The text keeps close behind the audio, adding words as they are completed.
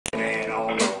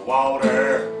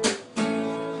water.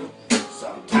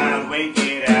 Sometimes we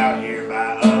get out here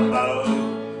by a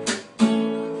boat,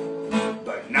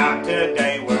 but not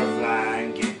today, we're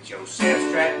flying. Get yourself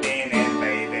strapped in and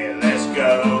baby, let's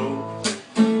go.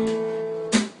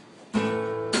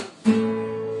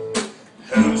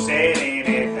 Who said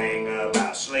anything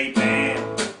about sleeping?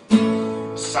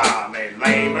 Solid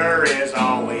labor is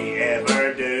all we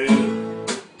ever do.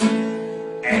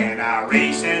 And I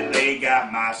recently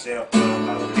got myself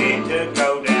promoted to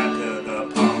go down to the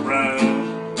pump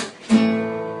room.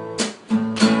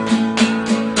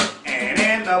 And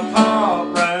in the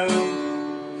pump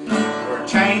room, we're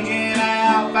changing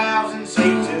out valves and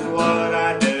seats is what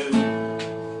I do.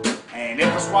 And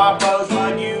if a swap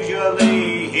bozeman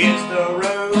usually hits the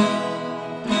roof,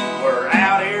 we're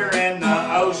out here in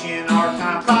the ocean. Our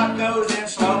time clock goes in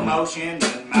slow motion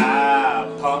and my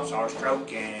pumps are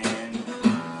stroking.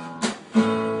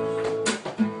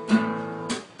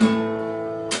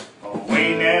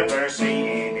 We never see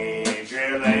any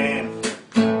drilling.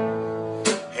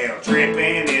 Hell,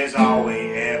 tripping is all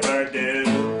we ever do.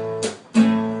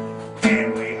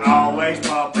 And we always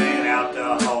pumping out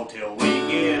the hole till we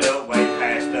get away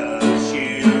past the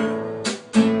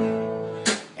chute.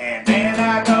 And then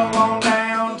I go on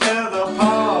down to the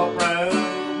pump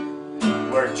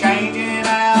room. We're changing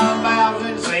out valves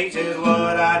and seats is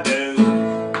what I do.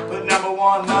 Put number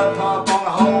 1 mud pump on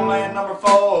the hole and number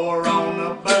 4 on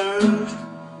the boost.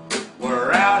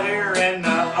 We're out here in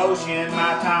the ocean.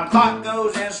 My time clock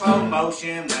goes in slow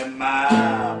motion when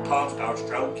my pump starts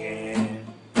stroking.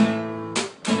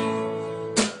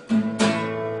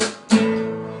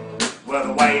 Well,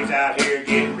 the waves out here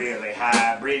get really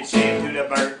high. Bridge set to the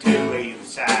berth to either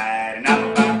side, and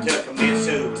I'm about to commit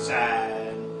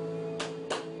suicide.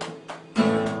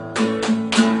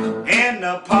 In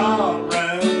the pump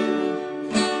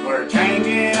room, we're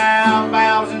changing out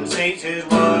valves and seats is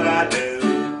what I do.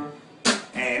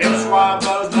 And if a swap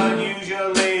bozeman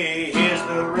usually hits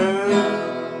the roof,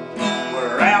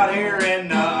 we're out here in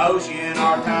the ocean.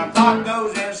 Our time clock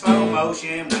goes in slow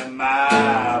motion when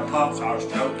my